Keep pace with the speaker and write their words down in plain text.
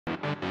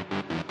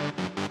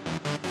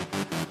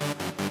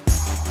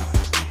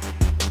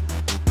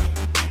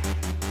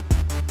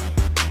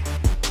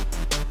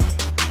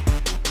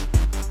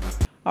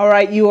All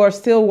right, you are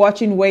still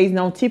watching Ways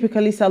Now,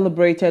 typically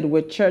celebrated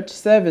with church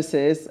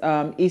services.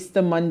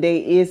 Easter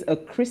Monday is a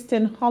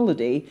Christian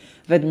holiday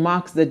that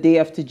marks the day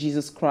after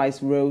Jesus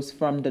Christ rose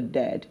from the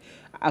dead,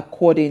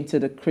 according to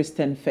the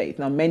Christian faith.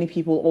 Now, many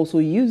people also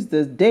use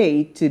this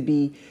day to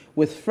be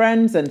with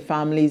friends and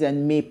families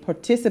and may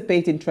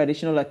participate in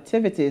traditional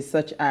activities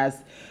such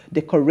as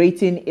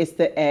decorating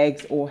Easter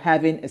eggs or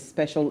having a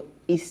special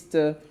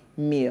Easter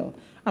meal.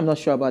 I'm not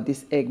sure about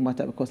this egg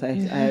matter because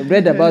I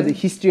read about the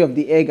history of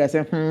the egg. I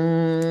said,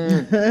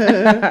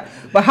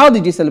 But how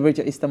did you celebrate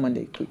your Easter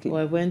Monday quickly?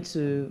 Well, I went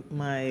to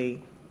my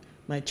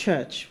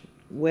church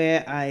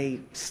where I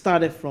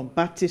started from,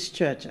 Baptist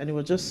church, and it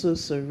was just so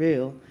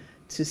surreal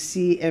to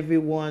see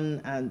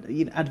everyone and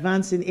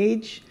advance in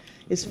age.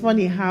 It's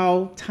funny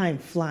how time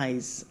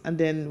flies, and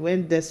then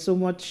when there's so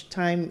much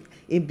time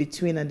in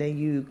between and then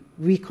you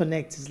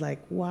reconnect, it's like,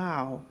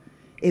 wow.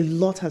 A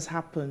lot has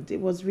happened. It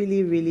was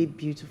really, really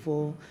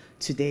beautiful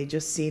today,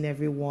 just seeing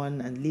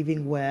everyone and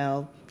living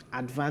well,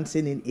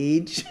 advancing in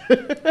age.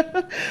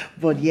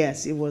 But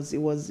yes, it was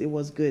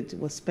good. It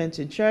was spent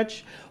in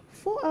church.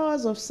 4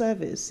 hours of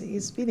service.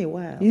 It's been a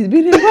while. It's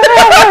been a while.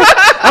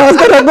 I was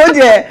gonna go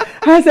there.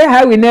 I said,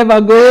 "How we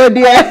never go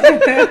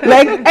there."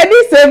 Like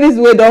any service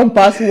we don't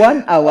pass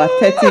 1 hour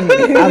 30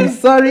 minutes. I'm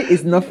sorry,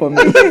 it's not for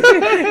me.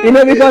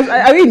 Because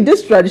I mean,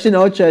 these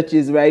traditional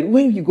churches, right?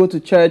 When you go to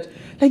church,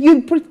 like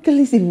you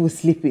practically see people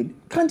sleeping.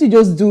 Can't you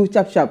just do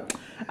chap?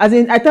 As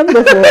in, I thank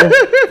God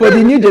for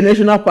the new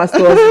generational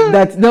pastors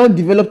that now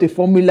developed a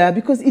formula,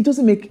 because it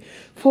doesn't make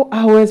 4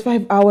 hours,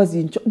 5 hours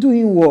in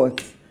doing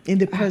what? In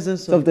the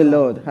presence of the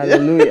Lord.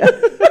 Hallelujah.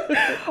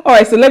 All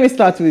right, so let me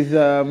start with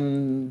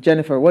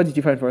Jennifer. What did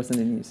you find for us in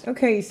the news?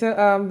 Okay, so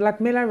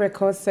Blackmailer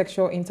records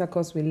sexual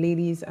intercourse with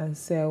ladies and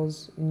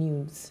sells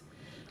nudes.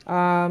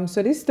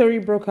 So this story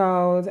broke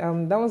out,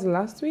 that was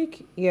last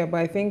week. Yeah, but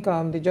I think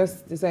they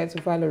just decided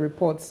to file a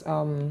report.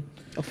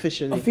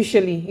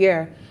 Officially,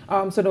 yeah.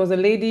 So there was a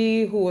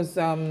lady who was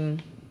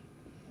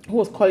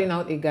calling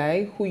out a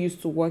guy who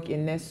used to work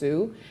in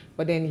Nesu,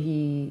 but then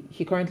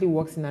he currently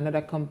works in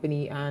another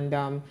company,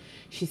 and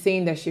she's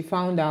saying that she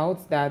found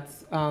out that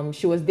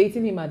she was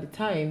dating him at the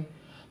time,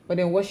 but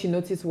then what she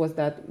noticed was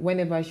that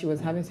whenever she was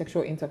having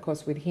sexual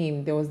intercourse with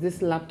him, there was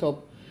this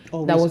laptop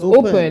that was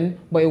open,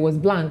 but it was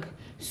blank.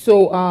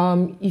 So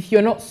if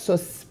you're not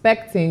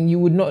suspecting, you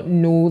would not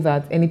know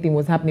that anything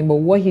was happening. But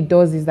what he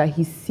does is that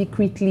he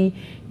secretly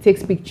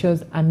takes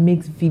pictures and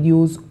makes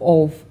videos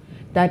of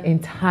that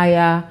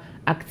entire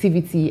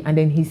activity, and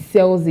then he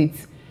sells it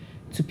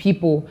to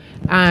people.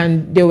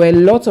 And there were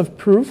lots of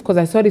proof, because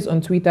I saw this on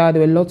Twitter,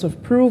 there were lots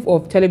of proof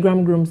of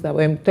Telegram groups that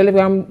were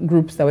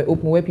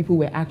open, where people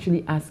were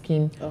actually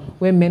asking,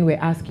 where men were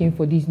asking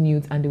for these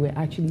nudes, and they were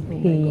actually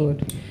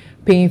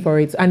paying for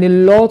it. And a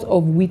lot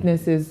of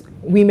witnesses,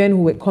 women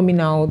who were coming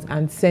out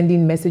and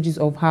sending messages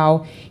of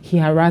how he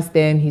harassed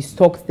them, he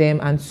stalked them,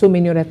 and so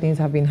many other things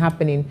have been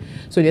happening.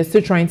 So they're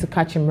still trying to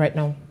catch him right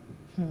now.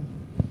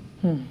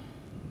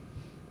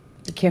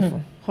 Be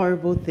careful.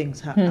 Horrible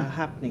things are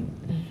happening.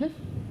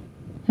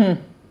 I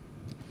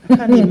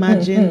can't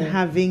imagine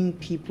having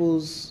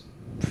people's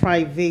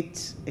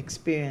private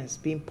experience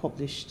being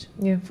published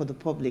for the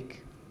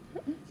public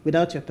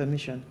without your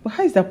permission. But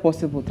how is that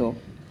possible, though?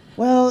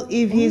 Well,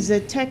 if he's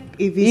tech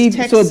savvy,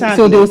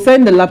 so they'll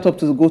send the laptop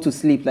to go to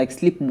sleep, like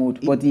sleep mode,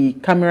 but the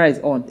camera is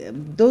on.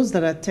 Those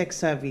that are tech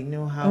savvy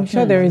know how. I'm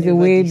sure there is a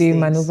way they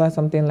maneuver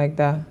something like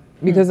that.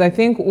 Because I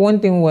think one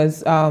thing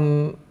was,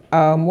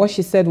 what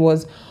she said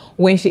was,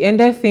 when she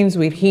ended things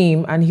with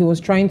him and he was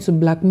trying to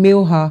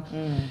blackmail her,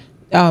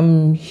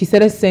 he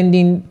started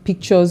sending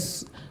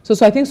pictures.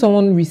 So I think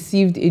someone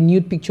received a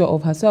nude picture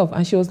of herself,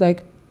 and she was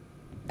like,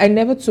 "I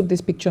never took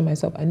this picture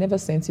myself. I never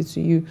sent it to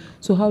you.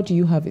 So how do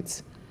you have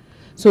it?"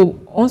 So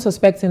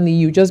unsuspectingly,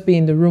 you just be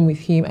in the room with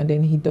him, and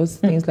then he does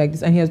things like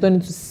this, and he has done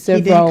it to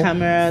several hidden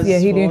cameras. Yeah,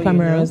 hidden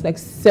cameras, like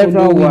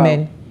several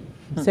women.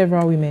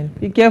 Several women.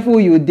 Be careful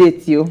you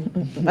date you.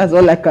 That's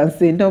all I can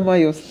say. No more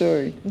your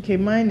story. Okay,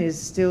 mine is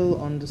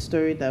still on the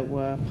story that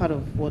we're part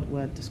of what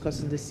we're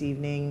discussing this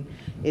evening.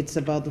 It's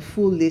about the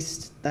full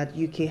list that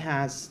UK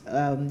has.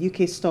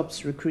 UK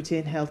stops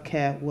recruiting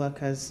healthcare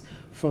workers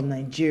from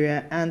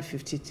Nigeria and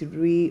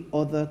 53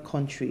 other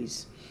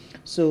countries.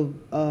 So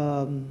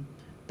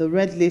the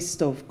red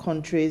list of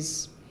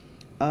countries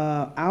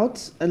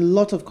out. A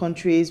lot of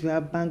countries. We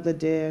have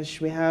Bangladesh,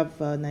 we have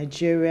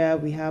Nigeria,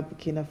 we have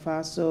Burkina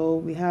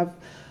Faso, we have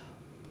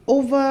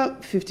over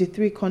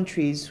 53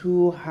 countries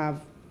who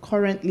have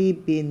currently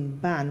been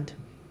banned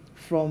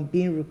from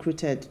being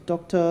recruited,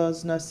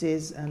 doctors,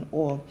 nurses, and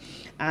all.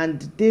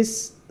 And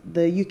this,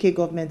 the UK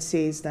government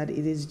says that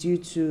it is due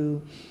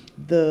to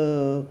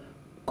the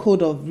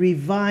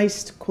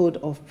revised code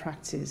of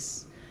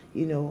practice,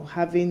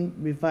 having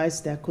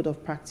revised their code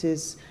of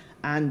practice,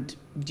 and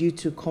due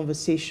to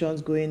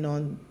conversations going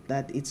on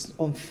that it's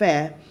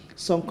unfair,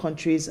 some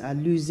countries are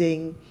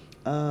losing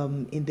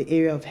in the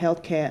area of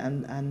healthcare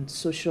and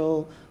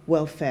social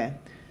welfare,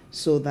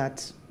 so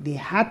that they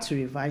had to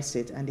revise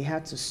it and they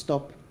had to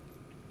stop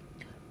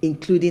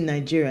including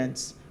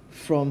Nigerians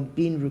from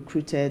being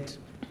recruited,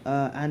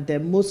 and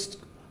then most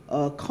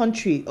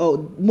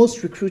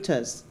most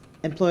recruiters,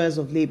 employers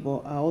of labor,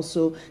 are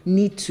also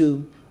need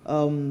to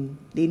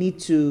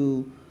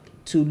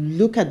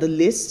look at the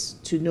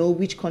list to know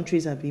which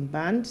countries have been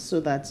banned, so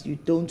that you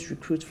don't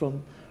recruit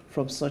from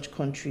such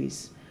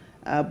countries.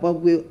 But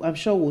I'm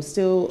sure we'll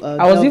still.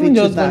 I was even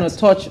just going to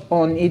touch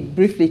on it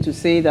briefly to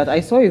say that I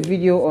saw a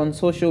video on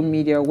social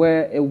media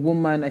where a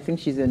woman, I think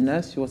she's a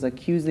nurse, she was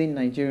accusing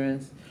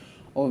Nigerians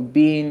of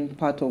being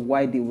part of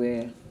why they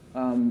were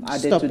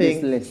added to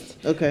this list.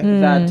 Okay.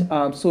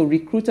 That so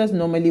recruiters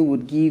normally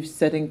would give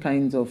certain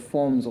kinds of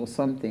forms or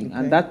something, okay,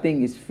 and that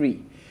thing is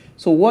free.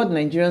 So what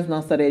Nigerians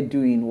now started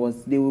doing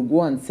was they will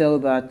go and sell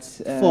that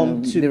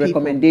form to the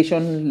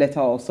recommendation letter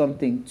or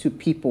something to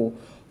people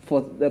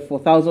for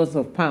thousands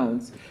of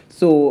pounds.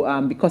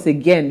 So because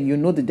again, you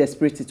know the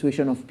desperate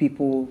situation of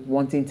people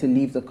wanting to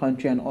leave the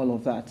country and all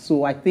of that.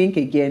 So I think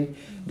again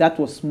that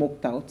was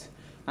smoked out,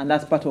 and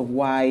that's part of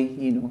why,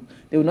 you know,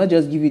 they will not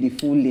just give you the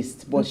full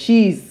list. But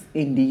she's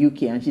in the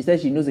UK and she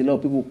says she knows a lot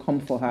of people come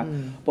for her.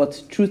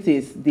 But truth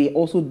is, they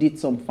also did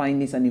some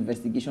findings and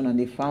investigation, and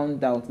they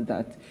found out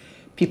that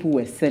people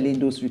were selling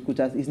those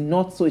recruiters. It's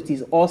not so, it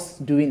is us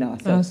doing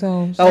ourselves.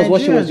 That was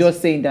what she was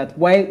just saying, that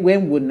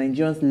when would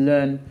Nigerians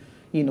learn,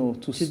 you know,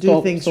 to stop,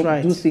 do things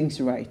right. Do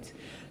things right.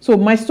 So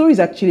my story is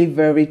actually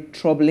very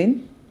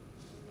troubling.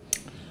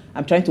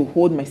 I'm trying to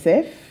hold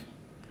myself,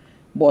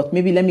 but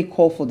maybe let me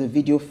call for the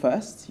video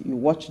first. You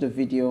watch the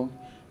video,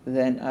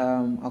 then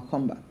I'll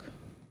come back.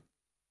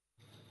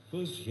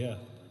 Who's here?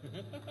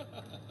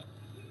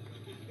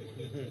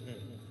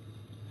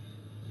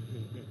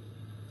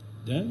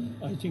 Then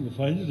I think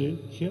finally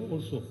here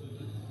also.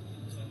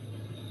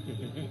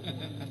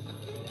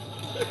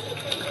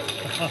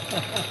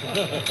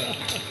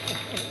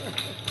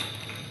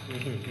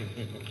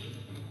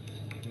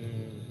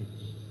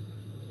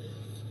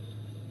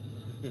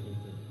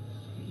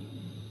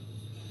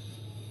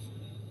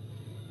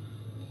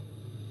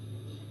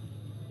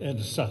 And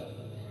son,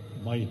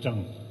 my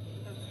tongue.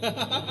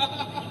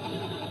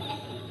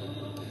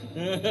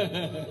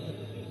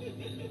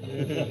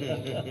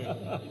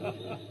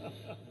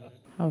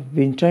 I've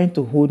been trying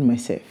to hold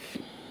myself.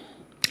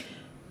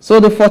 So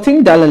the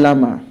 14th Dalai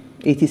Lama,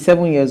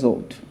 87 years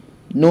old,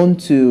 known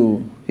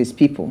to his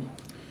people,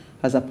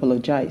 has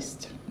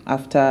apologized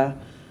after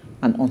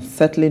an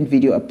unsettling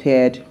video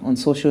appeared on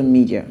social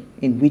media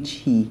in which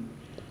he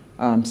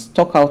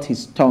stuck out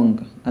his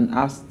tongue and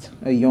asked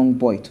a young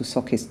boy to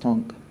suck his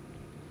tongue.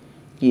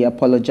 He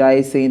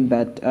apologized, saying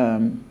that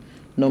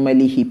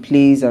normally he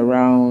plays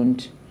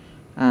around,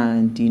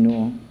 and you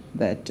know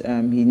that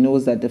he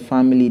knows that the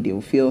family, they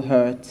will feel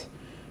hurt.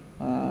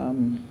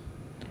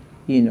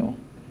 You know,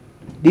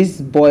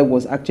 this boy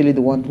was actually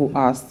the one who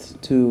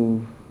asked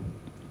to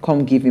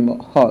come give him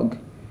a hug.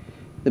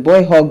 The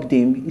boy hugged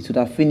him. It should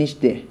have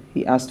finished there.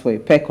 He asked for a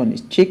peck on his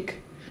cheek.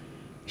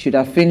 It should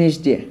have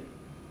finished there.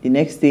 The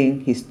next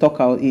thing, he stuck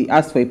out. He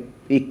asked for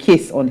a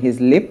kiss on his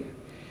lip.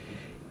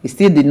 He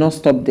still did not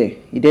stop there.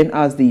 He then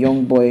asked the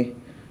young boy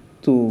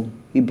to,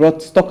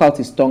 stuck out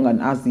his tongue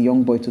and asked the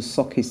young boy to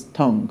suck his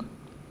tongue.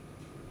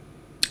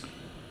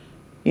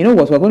 You know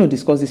what? We're going to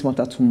discuss this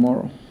matter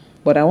tomorrow.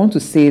 But I want to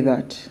say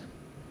that,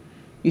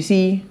 you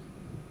see,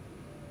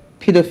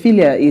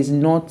 pedophilia is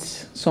not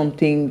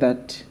something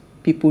that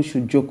people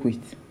should joke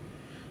with.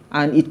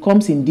 And it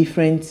comes in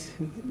different,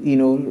 you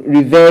know,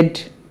 revered,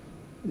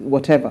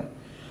 whatever.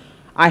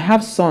 I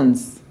have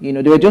sons, you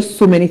know, there were just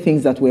so many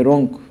things that were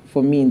wrong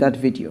for me in that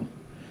video.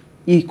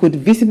 You could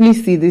visibly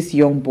see this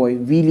young boy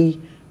really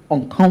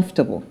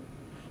uncomfortable.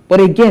 But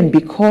again,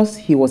 because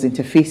he was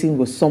interfacing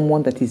with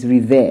someone that is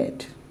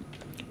revered,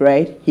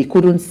 right, he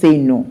couldn't say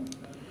no.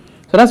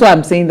 So that's why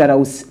I'm saying that I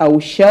will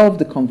shelve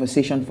the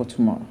conversation for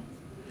tomorrow.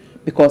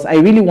 Because I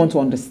really want to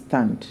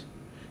understand,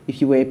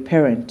 if you were a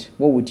parent,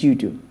 what would you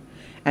do?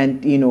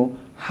 And, you know,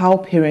 how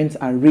parents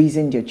are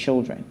raising their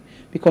children.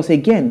 Because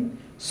again,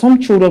 some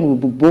children will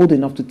be bold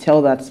enough to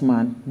tell that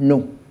man,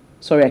 no,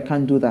 sorry, I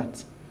can't do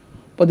that.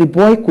 But the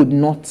boy could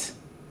not,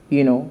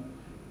 you know,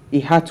 he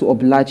had to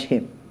oblige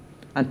him.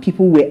 And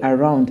people were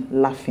around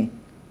laughing.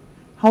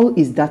 How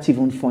is that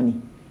even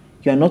funny?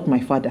 You are not my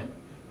father.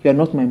 You are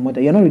not my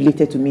mother. You're not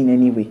related to me in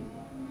any way.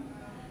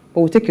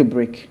 But we'll take a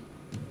break.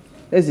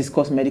 Let's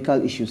discuss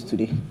medical issues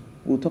today.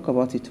 We'll talk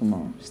about it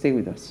tomorrow. Stay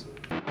with us.